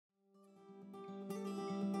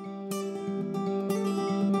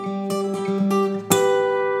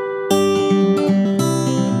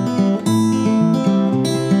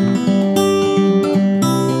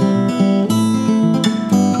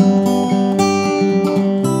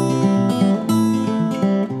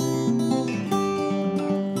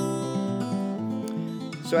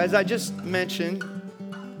as I just mentioned,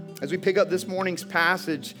 as we pick up this morning's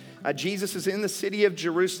passage, Jesus is in the city of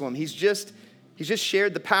Jerusalem. He's just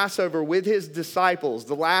shared the Passover with his disciples,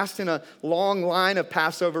 the last in a long line of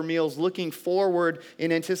Passover meals, looking forward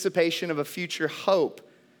in anticipation of a future hope,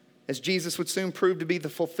 as Jesus would soon prove to be the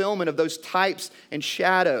fulfillment of those types and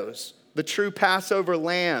shadows, the true Passover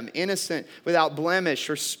lamb, innocent, without blemish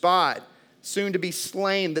or spot, soon to be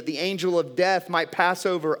slain that the angel of death might pass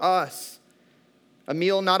over us. A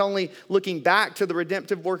meal not only looking back to the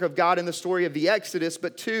redemptive work of God in the story of the Exodus,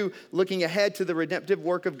 but two, looking ahead to the redemptive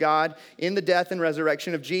work of God in the death and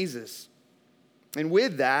resurrection of Jesus. And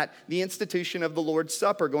with that, the institution of the Lord's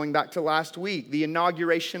Supper, going back to last week, the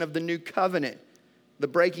inauguration of the new covenant, the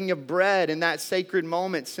breaking of bread in that sacred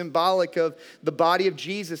moment, symbolic of the body of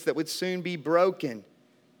Jesus that would soon be broken,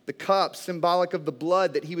 the cup, symbolic of the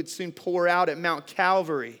blood that he would soon pour out at Mount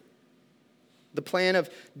Calvary. The plan of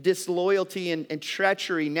disloyalty and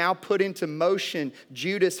treachery now put into motion,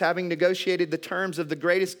 Judas having negotiated the terms of the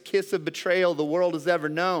greatest kiss of betrayal the world has ever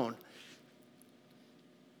known.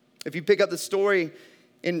 If you pick up the story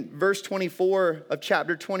in verse 24 of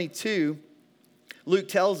chapter 22, Luke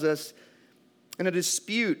tells us, and a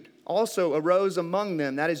dispute also arose among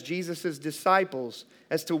them, that is Jesus' disciples,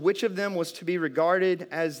 as to which of them was to be regarded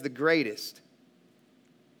as the greatest.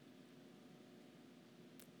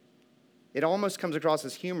 It almost comes across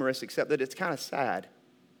as humorous, except that it's kind of sad.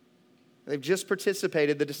 They've just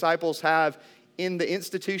participated, the disciples have, in the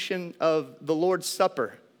institution of the Lord's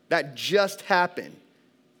Supper. That just happened.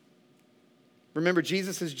 Remember,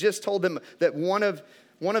 Jesus has just told them that one of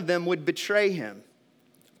them would betray him,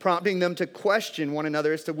 prompting them to question one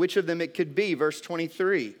another as to which of them it could be, verse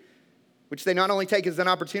 23, which they not only take as an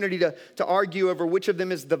opportunity to argue over which of them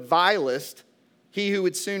is the vilest, he who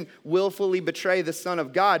would soon willfully betray the Son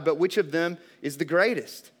of God, but which of them is the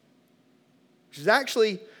greatest? Which is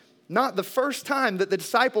actually not the first time that the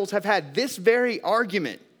disciples have had this very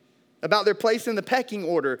argument about their place in the pecking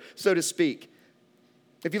order, so to speak.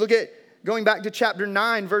 If you look at going back to chapter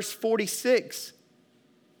 9, verse 46,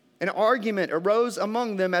 an argument arose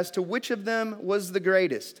among them as to which of them was the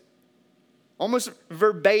greatest. Almost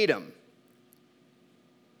verbatim.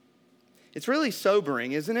 It's really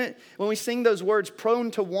sobering, isn't it? When we sing those words,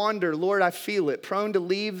 prone to wander, Lord, I feel it, prone to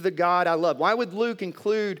leave the God I love. Why would Luke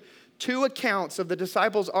include two accounts of the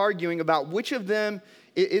disciples arguing about which of them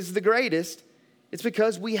is the greatest? It's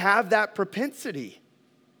because we have that propensity.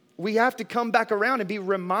 We have to come back around and be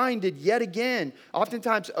reminded yet again,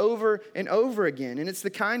 oftentimes over and over again. And it's the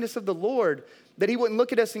kindness of the Lord that he wouldn't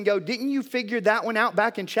look at us and go, didn't you figure that one out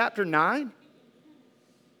back in chapter 9?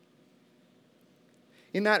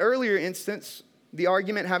 In that earlier instance, the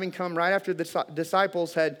argument having come right after the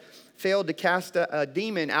disciples had failed to cast a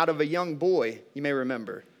demon out of a young boy, you may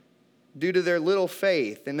remember, due to their little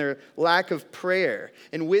faith and their lack of prayer.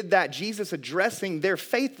 And with that, Jesus addressing their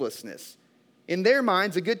faithlessness. In their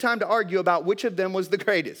minds, a good time to argue about which of them was the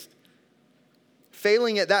greatest.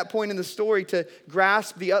 Failing at that point in the story to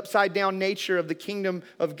grasp the upside-down nature of the kingdom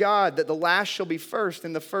of God, that the last shall be first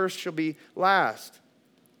and the first shall be last.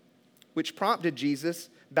 Which prompted Jesus,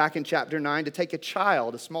 back in chapter 9, to take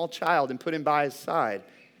a small child, and put him by his side.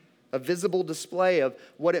 A visible display of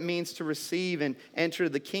what it means to receive and enter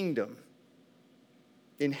the kingdom.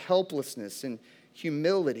 In helplessness and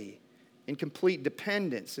humility, in complete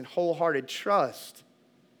dependence and wholehearted trust.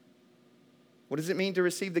 What does it mean to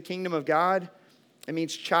receive the kingdom of God? It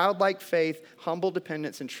means childlike faith, humble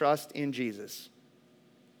dependence, and trust in Jesus.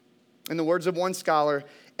 In the words of one scholar,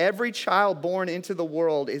 every child born into the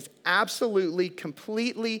world is absolutely,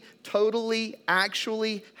 completely, totally,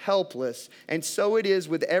 actually helpless. And so it is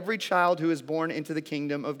with every child who is born into the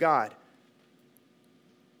kingdom of God.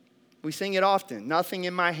 We sing it often. Nothing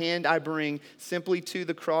in my hand I bring, simply to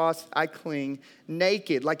the cross I cling.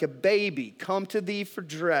 Naked like a baby, come to thee for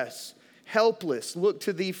dress. Helpless, look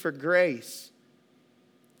to thee for grace.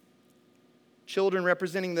 Children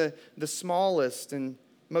representing the smallest and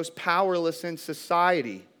most powerless in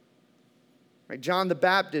society. Right? John the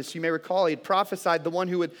Baptist, you may recall, he had prophesied the one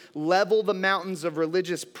who would level the mountains of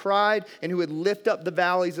religious pride and who would lift up the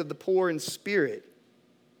valleys of the poor in spirit.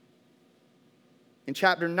 In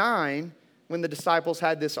chapter 9, when the disciples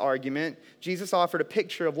had this argument, Jesus offered a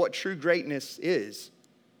picture of what true greatness is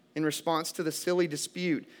in response to the silly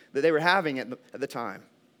dispute that they were having at the time,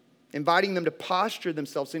 inviting them to posture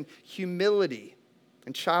themselves in humility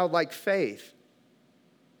and childlike faith.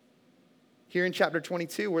 Here in chapter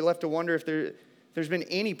 22, we're left to wonder if there's been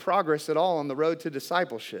any progress at all on the road to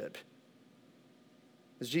discipleship.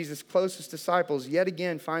 As Jesus' closest disciples yet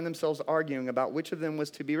again find themselves arguing about which of them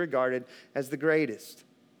was to be regarded as the greatest.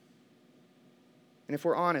 And if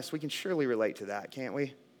we're honest, we can surely relate to that, can't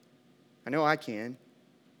we? I know I can.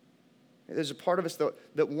 There's a part of us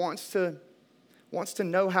that wants to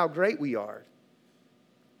know how great we are.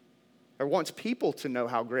 Or wants people to know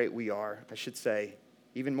how great we are, I should say,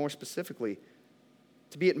 even more specifically.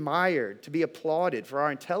 To be admired, to be applauded for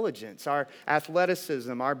our intelligence, our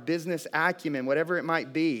athleticism, our business acumen, whatever it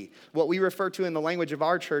might be. What we refer to in the language of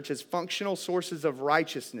our church as functional sources of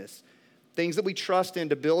righteousness. Things that we trust in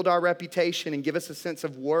to build our reputation and give us a sense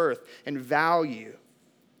of worth and value.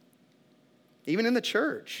 Even in the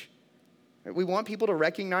church. We want people to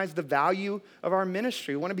recognize the value of our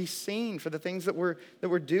ministry. We want to be seen for the things that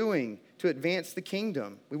we're doing to advance the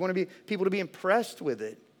kingdom. We want people to be impressed with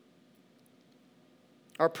it.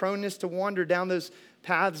 Our proneness to wander down those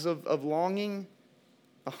paths of longing,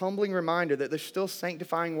 a humbling reminder that there's still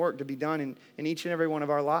sanctifying work to be done in each and every one of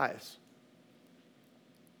our lives.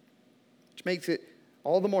 Which makes it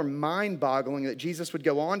all the more mind-boggling that Jesus would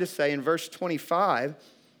go on to say in verse 25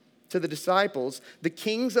 to the disciples, the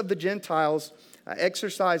kings of the Gentiles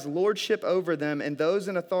exercise lordship over them, and those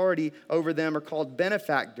in authority over them are called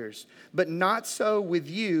benefactors. But not so with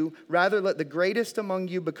you. Rather, let the greatest among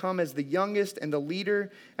you become as the youngest, and the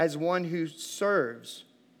leader as one who serves.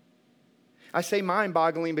 I say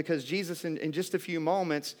mind-boggling because Jesus, in just a few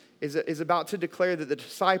moments, is about to declare that the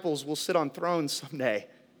disciples will sit on thrones someday.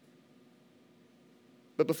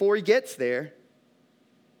 But before he gets there,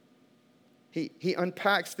 he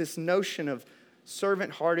unpacks this notion of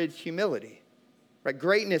servant-hearted humility. Right?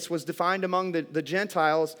 Greatness was defined among the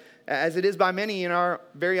Gentiles as it is by many in our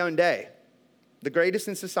very own day. The greatest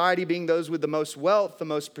in society being those with the most wealth, the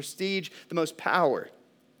most prestige, the most power.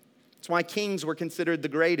 That's why kings were considered the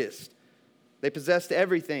greatest. They possessed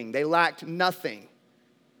everything. They lacked nothing.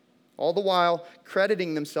 All the while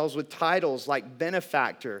crediting themselves with titles like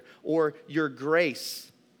benefactor or your grace,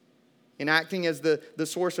 and acting as the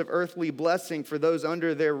source of earthly blessing for those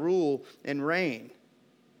under their rule and reign.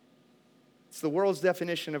 It's the world's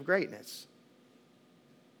definition of greatness.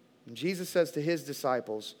 And Jesus says to his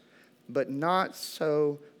disciples, but not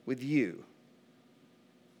so with you.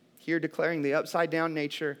 Here declaring the upside-down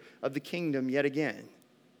nature of the kingdom yet again.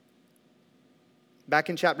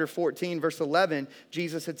 Back in chapter 14, verse 11,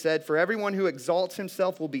 Jesus had said, for everyone who exalts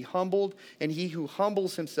himself will be humbled, and he who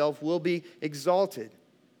humbles himself will be exalted.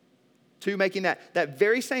 Two, making that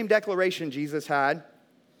very same declaration Jesus had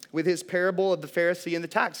with his parable of the Pharisee and the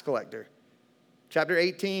tax collector. Chapter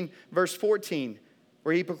 18, verse 14,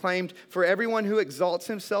 where he proclaimed, for everyone who exalts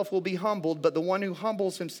himself will be humbled, but the one who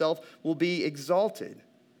humbles himself will be exalted.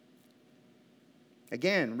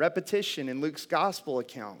 Again, repetition in Luke's gospel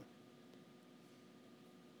account.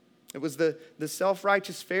 It was the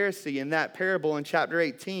self-righteous Pharisee in that parable in chapter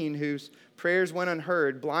 18 whose prayers went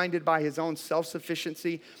unheard, blinded by his own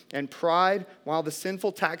self-sufficiency and pride, while the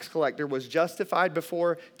sinful tax collector was justified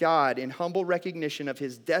before God in humble recognition of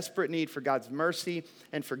his desperate need for God's mercy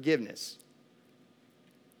and forgiveness.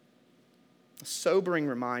 A sobering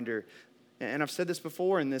reminder, and I've said this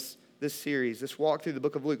before in this series, this walk through the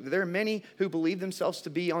book of Luke, that there are many who believe themselves to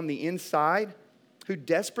be on the inside who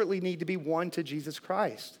desperately need to be won to Jesus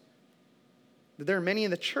Christ. There are many in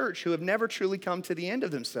the church who have never truly come to the end of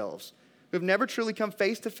themselves, who have never truly come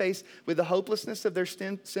face to face with the hopelessness of their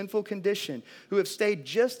sinful condition, who have stayed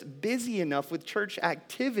just busy enough with church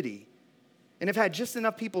activity and have had just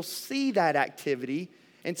enough people see that activity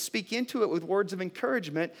and speak into it with words of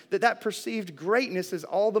encouragement that perceived greatness is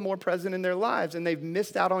all the more present in their lives, and they've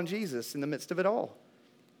missed out on Jesus in the midst of it all.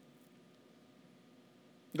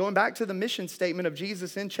 Going back to the mission statement of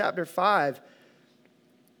Jesus in chapter 5,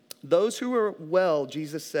 those who are well,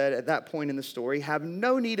 Jesus said at that point in the story, have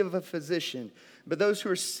no need of a physician, but those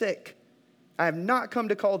who are sick. I have not come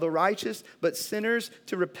to call the righteous, but sinners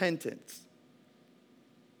to repentance.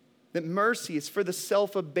 That mercy is for the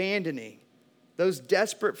self-abandoning, those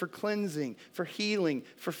desperate for cleansing, for healing,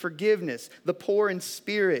 for forgiveness, the poor in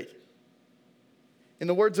spirit. In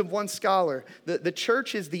the words of one scholar, the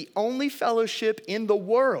church is the only fellowship in the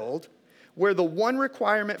world where the one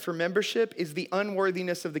requirement for membership is the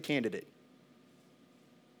unworthiness of the candidate.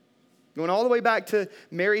 Going all the way back to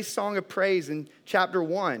Mary's song of praise in chapter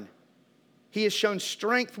 1. He has shown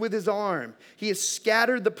strength with his arm. He has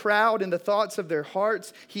scattered the proud in the thoughts of their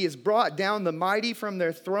hearts. He has brought down the mighty from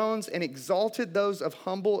their thrones and exalted those of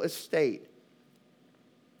humble estate.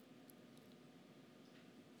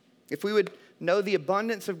 If we would know the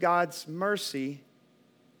abundance of God's mercy,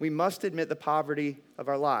 we must admit the poverty of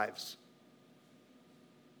our lives.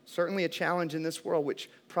 Certainly a challenge in this world which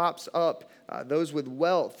props up those with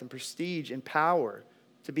wealth and prestige and power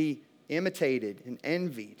to be imitated and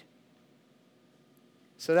envied.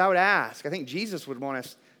 So that would ask, I think Jesus would want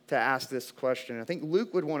us to ask this question. I think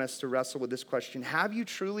Luke would want us to wrestle with this question. Have you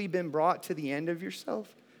truly been brought to the end of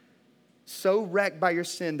yourself? So wrecked by your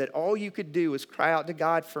sin that all you could do was cry out to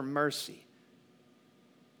God for mercy.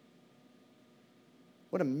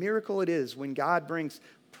 What a miracle it is when God brings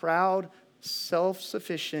proud,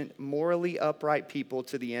 self-sufficient, morally upright people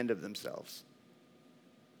to the end of themselves.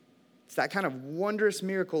 It's that kind of wondrous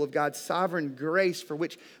miracle of God's sovereign grace for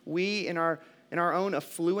which we, in our own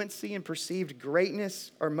affluency and perceived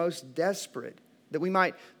greatness, are most desperate. That we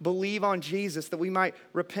might believe on Jesus, that we might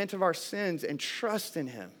repent of our sins and trust in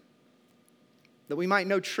Him. That we might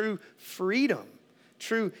know true freedom,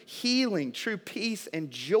 true healing, true peace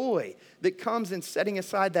and joy that comes in setting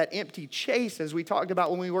aside that empty chase, as we talked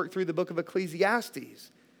about when we worked through the book of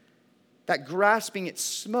Ecclesiastes. That grasping at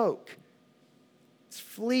smoke. It's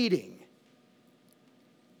fleeting.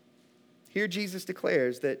 Here Jesus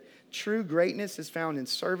declares that true greatness is found in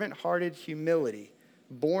servant-hearted humility,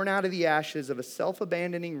 born out of the ashes of a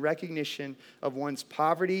self-abandoning recognition of one's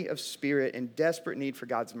poverty of spirit and desperate need for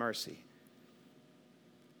God's mercy.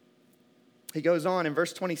 He goes on in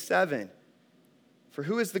verse 27, for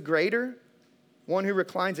who is the greater, one who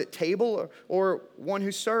reclines at table or one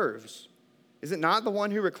who serves? Is it not the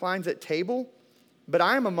one who reclines at table? But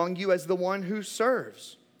I am among you as the one who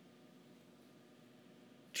serves.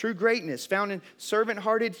 True greatness found in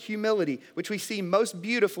servant-hearted humility, which we see most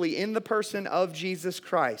beautifully in the person of Jesus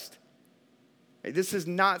Christ. This is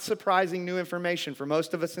not surprising new information for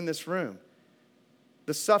most of us in this room.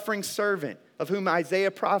 The suffering servant of whom Isaiah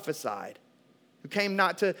prophesied, who came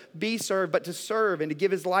not to be served, but to serve and to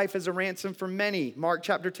give his life as a ransom for many. Mark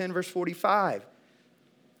chapter 10, verse 45.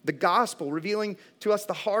 The gospel revealing to us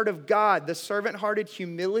the heart of God, the servant-hearted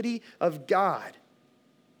humility of God.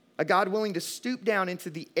 A God willing to stoop down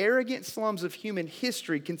into the arrogant slums of human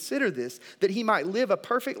history. Consider this, that He might live a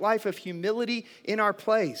perfect life of humility in our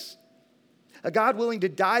place. A God willing to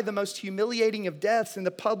die the most humiliating of deaths in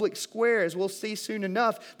the public square, as we'll see soon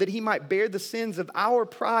enough, that He might bear the sins of our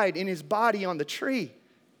pride in His body on the tree.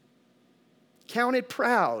 Counted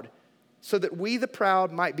proud, so that we the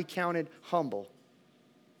proud might be counted humble.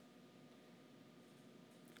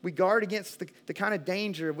 We guard against the kind of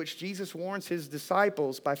danger of which Jesus warns His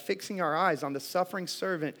disciples by fixing our eyes on the suffering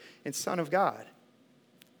servant and Son of God.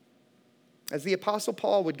 As the Apostle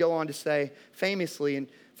Paul would go on to say famously in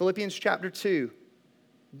Philippians chapter 2,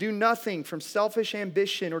 do nothing from selfish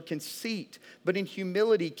ambition or conceit, but in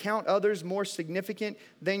humility count others more significant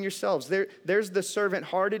than yourselves. There's the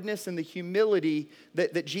servant-heartedness and the humility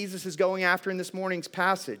that Jesus is going after in this morning's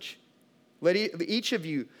passage. Let each of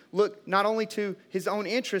you look not only to his own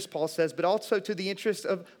interest, Paul says, but also to the interest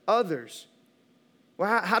of others.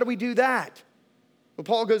 Well, how do we do that? Well,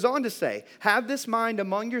 Paul goes on to say, have this mind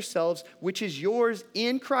among yourselves, which is yours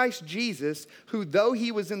in Christ Jesus, who though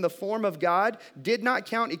he was in the form of God, did not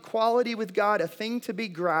count equality with God a thing to be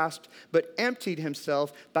grasped, but emptied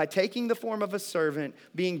himself by taking the form of a servant,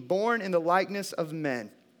 being born in the likeness of men.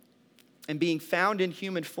 And being found in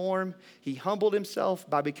human form, he humbled himself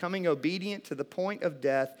by becoming obedient to the point of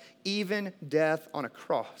death, even death on a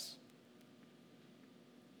cross.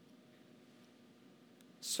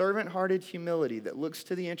 Servant-hearted humility that looks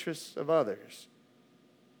to the interests of others.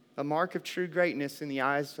 A mark of true greatness in the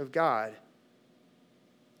eyes of God.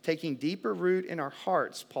 Taking deeper root in our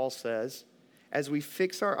hearts, Paul says, as we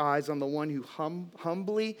fix our eyes on the one who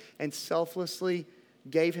humbly and selflessly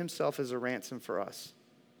gave himself as a ransom for us.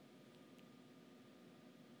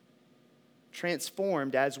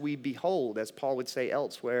 Transformed as we behold, as Paul would say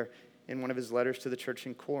elsewhere in one of his letters to the church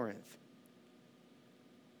in Corinth.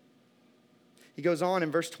 He goes on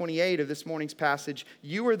in verse 28 of this morning's passage,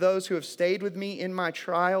 you are those who have stayed with me in my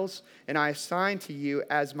trials, and I assign to you,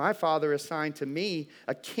 as my Father assigned to me,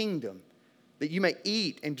 a kingdom, that you may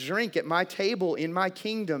eat and drink at my table in my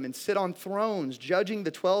kingdom and sit on thrones, judging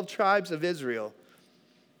the 12 tribes of Israel.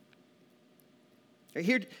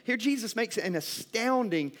 Here Jesus makes an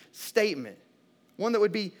astounding statement, one that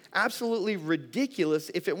would be absolutely ridiculous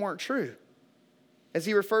if it weren't true. As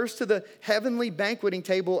he refers to the heavenly banqueting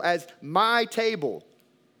table as my table,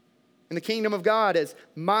 and the kingdom of God as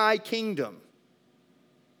my kingdom.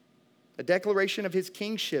 A declaration of his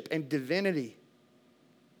kingship and divinity.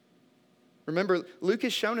 Remember, Luke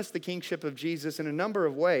has shown us the kingship of Jesus in a number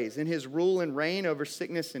of ways. In his rule and reign over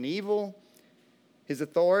sickness and evil, his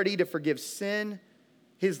authority to forgive sin,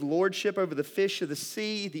 his lordship over the fish of the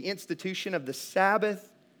sea, the institution of the Sabbath,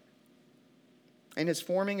 and his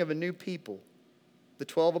forming of a new people, the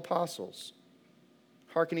 12 apostles,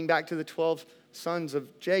 hearkening back to the 12 sons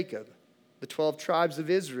of Jacob. the 12 tribes of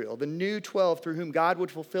Israel, the new 12 through whom God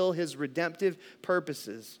would fulfill his redemptive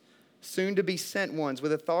purposes, soon to be sent ones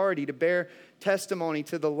with authority to bear testimony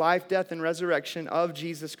to the life, death, and resurrection of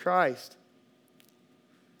Jesus Christ.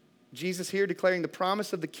 Jesus here declaring the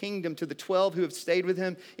promise of the kingdom to the 12 who have stayed with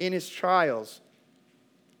him in his trials.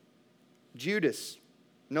 Judas,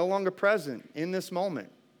 no longer present in this moment,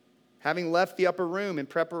 having left the upper room in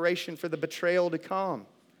preparation for the betrayal to come,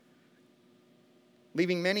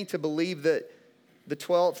 leaving many to believe that the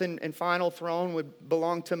 12th and final throne would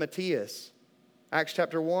belong to Matthias, Acts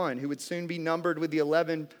chapter 1, who would soon be numbered with the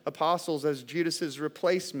 11 apostles as Judas's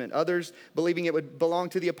replacement. Others believing it would belong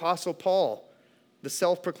to the apostle Paul, the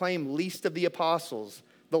self-proclaimed least of the apostles,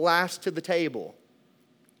 the last to the table.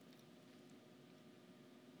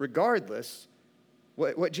 Regardless,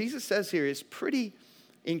 what Jesus says here is pretty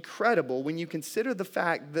incredible when you consider the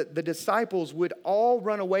fact that the disciples would all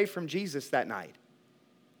run away from Jesus that night.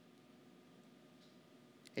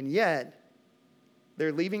 And yet,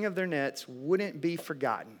 their leaving of their nets wouldn't be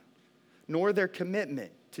forgotten, nor their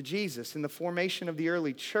commitment to Jesus in the formation of the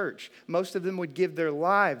early church. Most of them would give their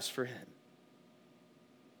lives for him.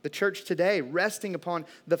 The church today, resting upon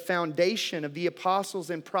the foundation of the apostles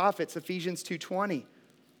and prophets, Ephesians 2:20,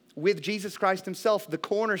 with Jesus Christ himself, the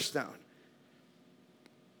cornerstone.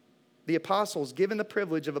 The apostles given the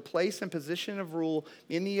privilege of a place and position of rule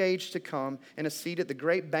in the age to come and a seat at the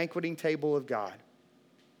great banqueting table of God.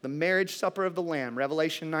 The marriage supper of the Lamb,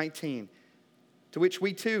 Revelation 19, to which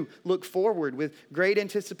we too look forward with great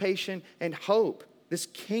anticipation and hope, this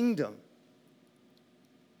kingdom.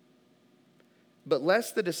 But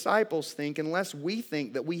lest the disciples think, unless we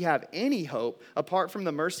think that we have any hope apart from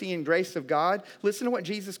the mercy and grace of God, listen to what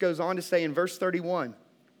Jesus goes on to say in verse 31.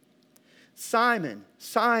 Simon,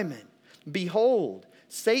 Simon, behold,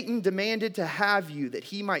 Satan demanded to have you that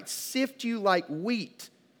he might sift you like wheat.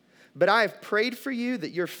 But I have prayed for you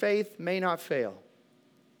that your faith may not fail.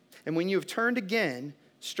 And when you have turned again,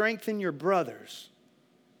 strengthen your brothers.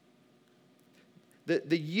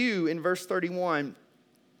 The you in verse 31,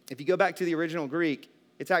 if you go back to the original Greek,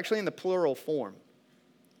 it's actually in the plural form,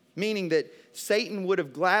 meaning that Satan would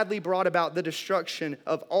have gladly brought about the destruction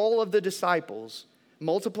of all of the disciples,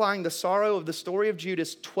 multiplying the sorrow of the story of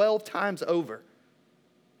Judas 12 times over.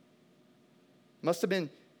 Must have been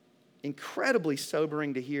incredibly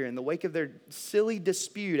sobering to hear in the wake of their silly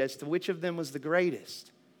dispute as to which of them was the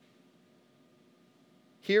greatest.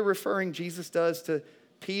 Here referring Jesus does to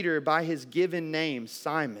Peter by his given name,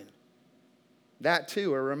 Simon. That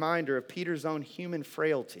too, a reminder of Peter's own human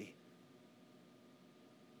frailty.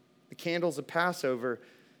 The candles of Passover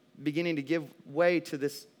beginning to give way to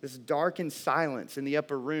this darkened silence in the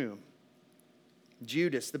upper room.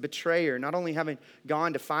 Judas, the betrayer, not only having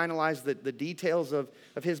gone to finalize the details of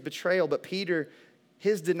his betrayal, but Peter,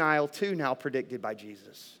 his denial too, now predicted by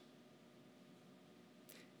Jesus.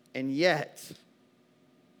 And yet,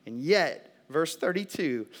 verse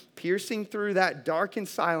 32, piercing through that darkened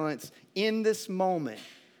silence in this moment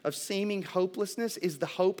of seeming hopelessness is the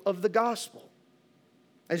hope of the gospel.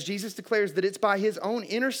 As Jesus declares that it's by his own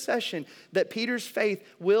intercession that Peter's faith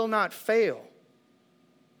will not fail.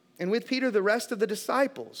 And with Peter, the rest of the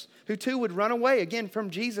disciples, who too would run away again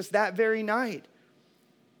from Jesus that very night.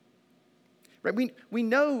 Right? We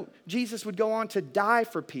know Jesus would go on to die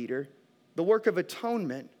for Peter, the work of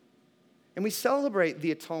atonement, and we celebrate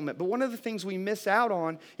the atonement. But one of the things we miss out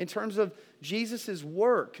on in terms of Jesus'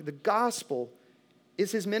 work, the gospel,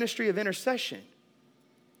 is his ministry of intercession.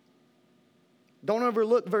 Don't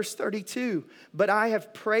overlook verse 32. But I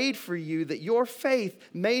have prayed for you that your faith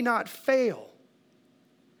may not fail.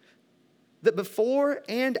 That before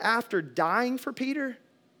and after dying for Peter,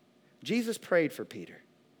 Jesus prayed for Peter,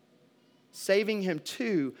 saving him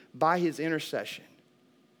too by his intercession.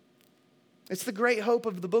 It's the great hope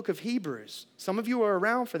of the book of Hebrews. Some of you are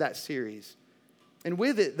around for that series. And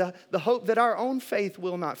with it, the hope that our own faith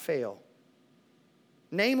will not fail.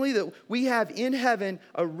 Namely, that we have in heaven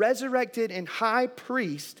a resurrected and high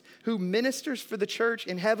priest who ministers for the church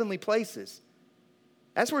in heavenly places.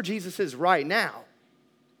 That's where Jesus is right now.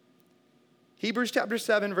 Hebrews chapter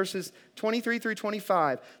 7, verses 23 through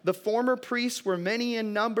 25. The former priests were many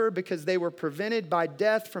in number because they were prevented by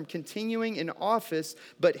death from continuing in office.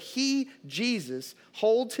 But he, Jesus,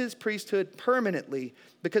 holds his priesthood permanently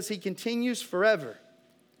because he continues forever.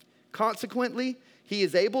 Consequently, he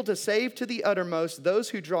is able to save to the uttermost those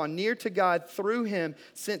who draw near to God through him,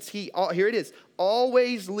 since he, here it is,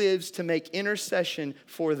 always lives to make intercession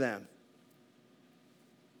for them.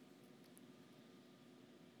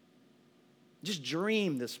 Just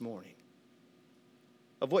dream this morning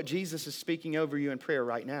of what Jesus is speaking over you in prayer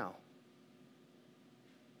right now.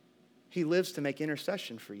 He lives to make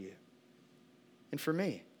intercession for you and for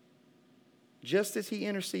me. Just as he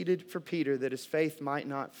interceded for Peter that his faith might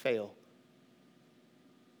not fail.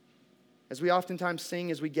 As we oftentimes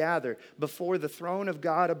sing as we gather, before the throne of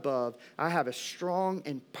God above, I have a strong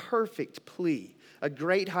and perfect plea, a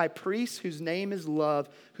great high priest whose name is love,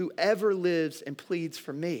 who ever lives and pleads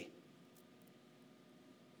for me.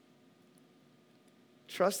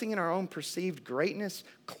 Trusting in our own perceived greatness,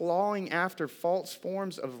 clawing after false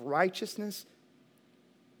forms of righteousness,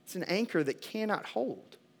 it's an anchor that cannot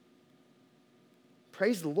hold.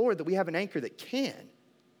 Praise the Lord that we have an anchor that can.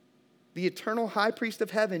 The eternal high priest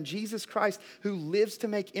of heaven, Jesus Christ, who lives to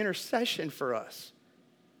make intercession for us.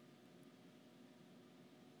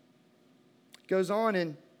 It goes on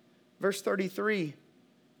in verse 33.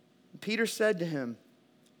 Peter said to him,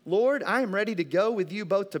 Lord, I am ready to go with you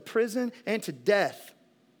both to prison and to death.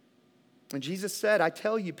 And Jesus said, I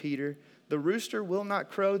tell you, Peter, the rooster will not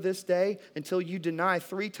crow this day until you deny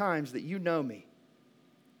 3 times that you know me.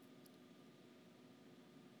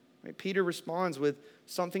 Right? Peter responds with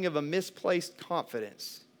something of a misplaced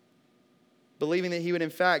confidence, believing that he would in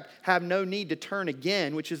fact have no need to turn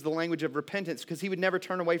again, which is the language of repentance, because he would never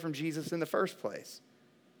turn away from Jesus in the first place.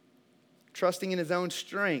 Trusting in his own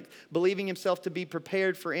strength, believing himself to be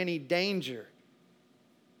prepared for any danger.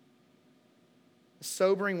 A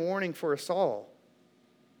sobering warning for us all.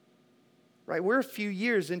 Right? We're a few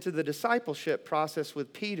years into the discipleship process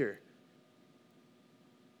with Peter.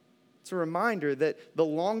 It's a reminder that the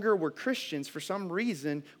longer we're Christians, for some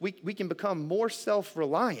reason, we can become more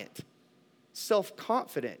self-reliant,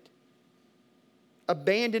 self-confident,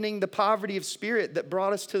 abandoning the poverty of spirit that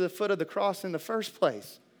brought us to the foot of the cross in the first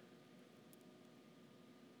place.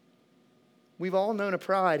 We've all known a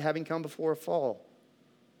pride having come before a fall.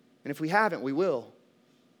 And if we haven't, we will.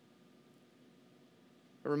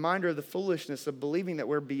 A reminder of the foolishness of believing that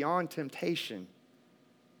we're beyond temptation,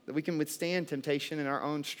 that we can withstand temptation in our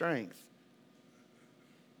own strength.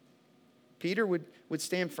 Peter would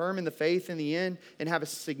stand firm in the faith in the end and have a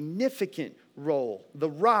significant role, the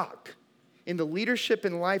rock, in the leadership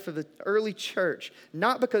and life of the early church,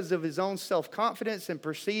 not because of his own self-confidence and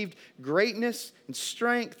perceived greatness and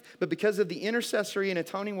strength, but because of the intercessory and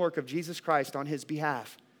atoning work of Jesus Christ on his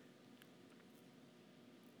behalf.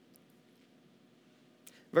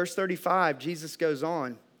 Verse 35, Jesus goes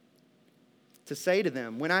on to say to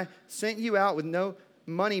them, when I sent you out with no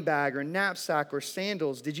money bag or knapsack or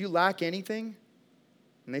sandals, did you lack anything?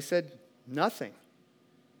 And they said, nothing. And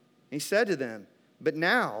he said to them, but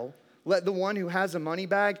now let the one who has a money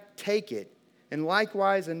bag take it, and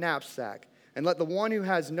likewise a knapsack. And let the one who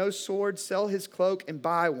has no sword sell his cloak and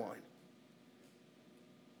buy one.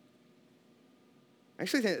 I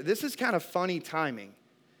actually think this is kind of funny timing.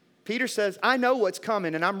 Peter says, I know what's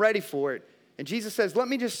coming and I'm ready for it. And Jesus says, let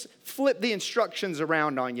me just flip the instructions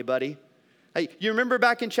around on you, buddy. Hey, you remember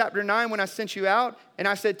back in chapter 9 when I sent you out and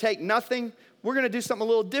I said, take nothing? We're going to do something a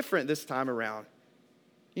little different this time around.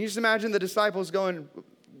 You just imagine the disciples going,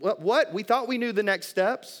 what? We thought we knew the next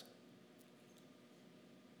steps.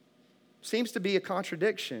 Seems to be a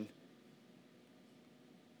contradiction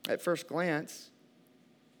at first glance.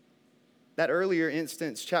 That earlier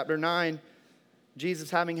instance, chapter 9, Jesus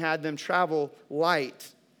having had them travel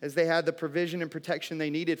light as they had the provision and protection they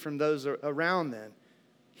needed from those around them.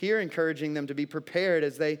 Here encouraging them to be prepared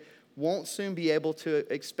as they won't soon be able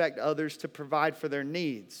to expect others to provide for their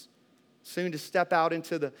needs. Soon to step out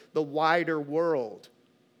into the wider world.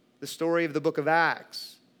 The story of the book of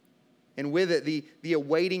Acts. And with it, the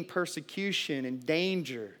awaiting persecution and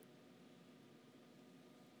danger.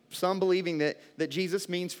 Some believing that Jesus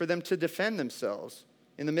means for them to defend themselves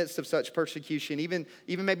in the midst of such persecution. Even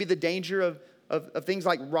maybe the danger of things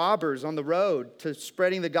like robbers on the road to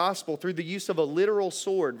spreading the gospel through the use of a literal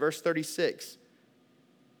sword. Verse 36.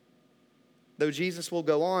 Though Jesus will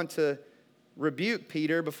go on to rebuke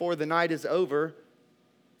Peter before the night is over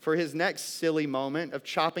for his next silly moment of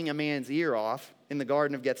chopping a man's ear off in the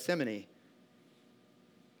Garden of Gethsemane.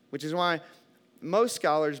 Which is why most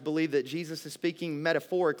scholars believe that Jesus is speaking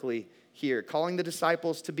metaphorically here, calling the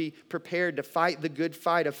disciples to be prepared to fight the good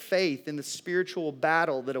fight of faith in the spiritual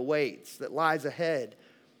battle that awaits, that lies ahead.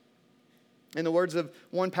 In the words of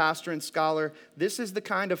one pastor and scholar, this is the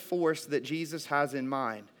kind of force that Jesus has in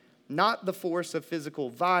mind. Not the force of physical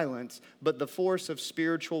violence, but the force of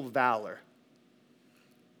spiritual valor.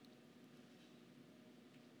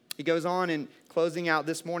 He goes on in closing out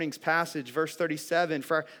this morning's passage, verse 37,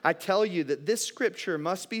 for I tell you that this scripture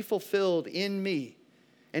must be fulfilled in me.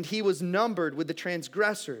 And he was numbered with the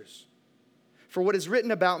transgressors. For what is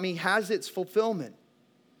written about me has its fulfillment.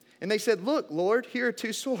 And they said, look, Lord, here are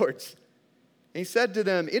 2 swords. And he said to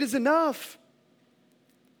them, "It is enough."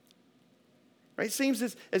 Right? It seems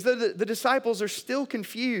as though the disciples are still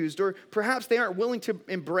confused, or perhaps they aren't willing to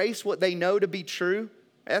embrace what they know to be true.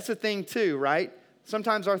 That's the thing too, right?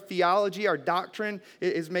 Sometimes our theology, our doctrine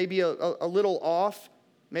is maybe a little off.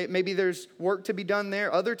 Maybe there's work to be done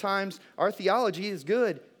there. Other times, our theology is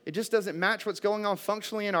good. It just doesn't match what's going on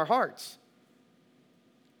functionally in our hearts.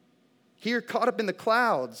 Here, caught up in the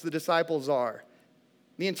clouds, the disciples are.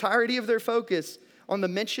 The entirety of their focus on the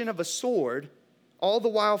mention of a sword, all the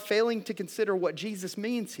while failing to consider what Jesus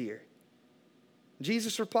means here.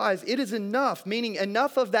 Jesus replies, "It is enough," meaning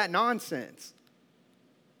enough of that nonsense.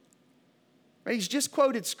 Right? He's just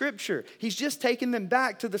quoted scripture. He's just taken them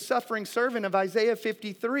back to the suffering servant of Isaiah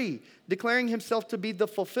 53, declaring himself to be the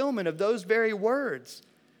fulfillment of those very words.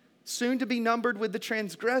 Soon to be numbered with the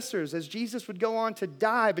transgressors, as Jesus would go on to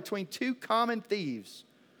die between two common thieves.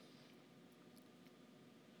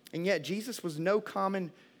 And yet Jesus was no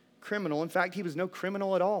common criminal. In fact, he was no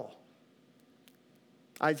criminal at all.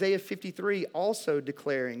 Isaiah 53 also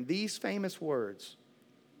declaring these famous words,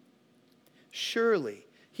 "Surely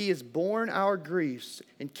he has borne our griefs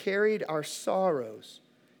and carried our sorrows,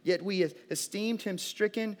 yet we esteemed him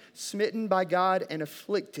stricken, smitten by God, and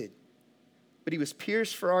afflicted. But he was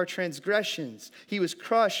pierced for our transgressions. He was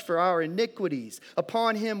crushed for our iniquities.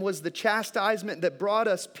 Upon him was the chastisement that brought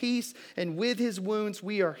us peace, and with his wounds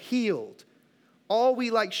we are healed. All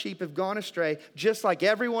we like sheep have gone astray, just like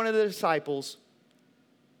every one of the disciples.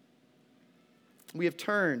 We have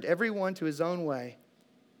turned every one to his own way,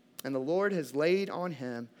 and the Lord has laid on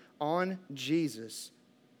him, on Jesus,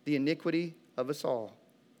 the iniquity of us all.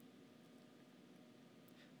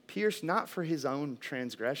 Pierced not for his own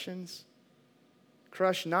transgressions,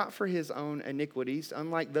 crushed not for his own iniquities,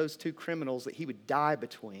 unlike those two criminals that he would die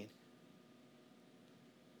between."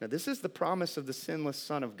 Now, this is the promise of the sinless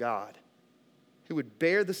Son of God, who would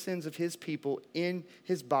bear the sins of his people in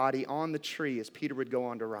his body on the tree, as Peter would go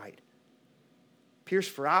on to write.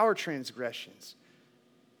 Pierced for our transgressions,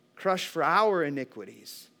 crushed for our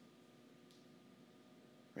iniquities.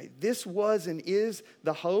 Right? This was and is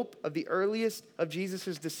the hope of the earliest of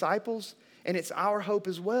Jesus' disciples, and it's our hope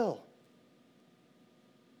as well.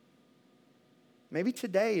 Maybe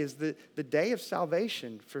today is the day of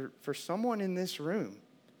salvation for someone in this room.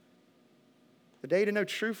 The day to know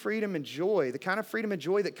true freedom and joy, the kind of freedom and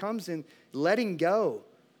joy that comes in letting go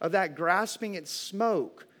of that grasping at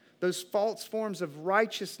smoke, those false forms of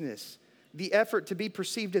righteousness, the effort to be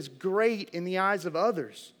perceived as great in the eyes of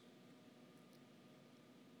others.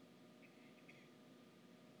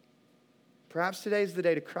 Perhaps today is the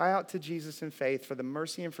day to cry out to Jesus in faith for the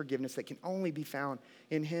mercy and forgiveness that can only be found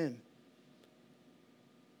in him.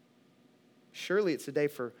 Surely it's a day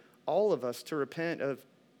for all of us to repent of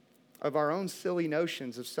our own silly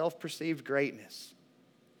notions of self-perceived greatness.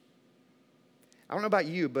 I don't know about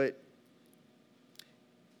you, but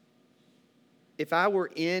if I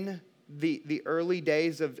were in the early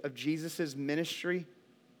days of Jesus' ministry,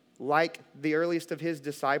 like the earliest of his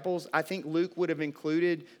disciples, I think Luke would have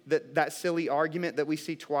included that silly argument that we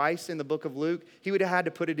see twice in the book of Luke. He would have had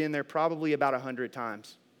to put it in there probably about 100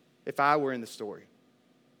 times if I were in the story.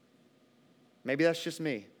 Maybe that's just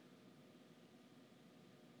me.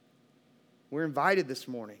 We're invited this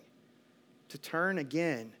morning to turn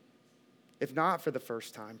again, if not for the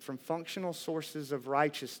first time, from functional sources of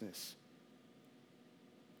righteousness.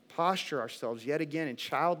 Posture ourselves yet again in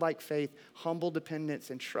childlike faith, humble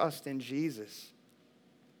dependence, and trust in Jesus.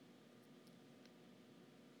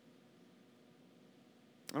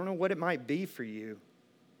 I don't know what it might be for you.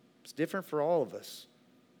 It's different for all of us.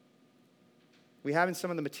 We have in some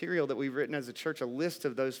of the material that we've written as a church a list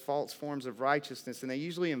of those false forms of righteousness, and they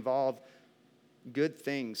usually involve good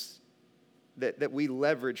things that we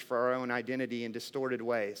leverage for our own identity in distorted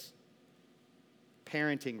ways.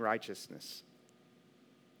 Parenting righteousness,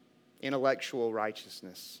 intellectual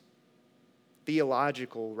righteousness,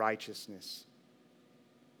 theological righteousness,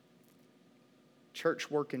 church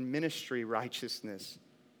work and ministry righteousness,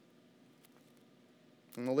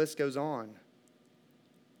 and the list goes on.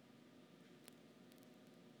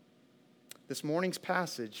 This morning's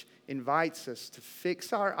passage invites us to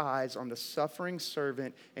fix our eyes on the suffering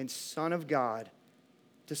servant and Son of God,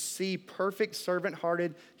 to see perfect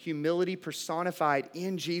servant-hearted humility personified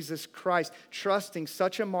in Jesus Christ, trusting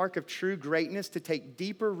such a mark of true greatness to take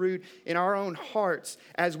deeper root in our own hearts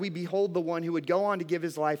as we behold the one who would go on to give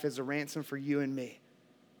his life as a ransom for you and me.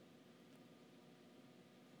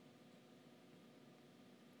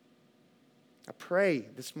 I pray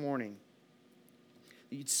this morning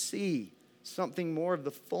that you'd see something more of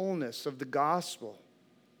the fullness of the gospel.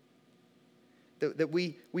 that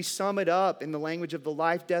we sum it up in the language of the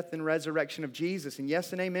life, death, and resurrection of Jesus. And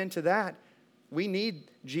yes and amen to that. We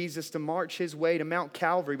need Jesus to march his way to Mount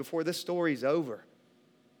Calvary before this story's over.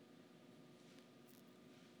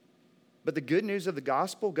 But the good news of the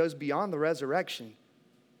gospel goes beyond the resurrection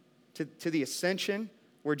to the ascension,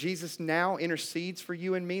 where Jesus now intercedes for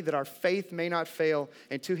you and me that our faith may not fail,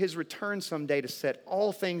 and to his return someday to set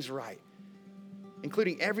all things right,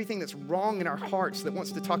 including everything that's wrong in our hearts that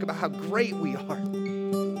wants to talk about how great we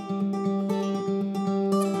are.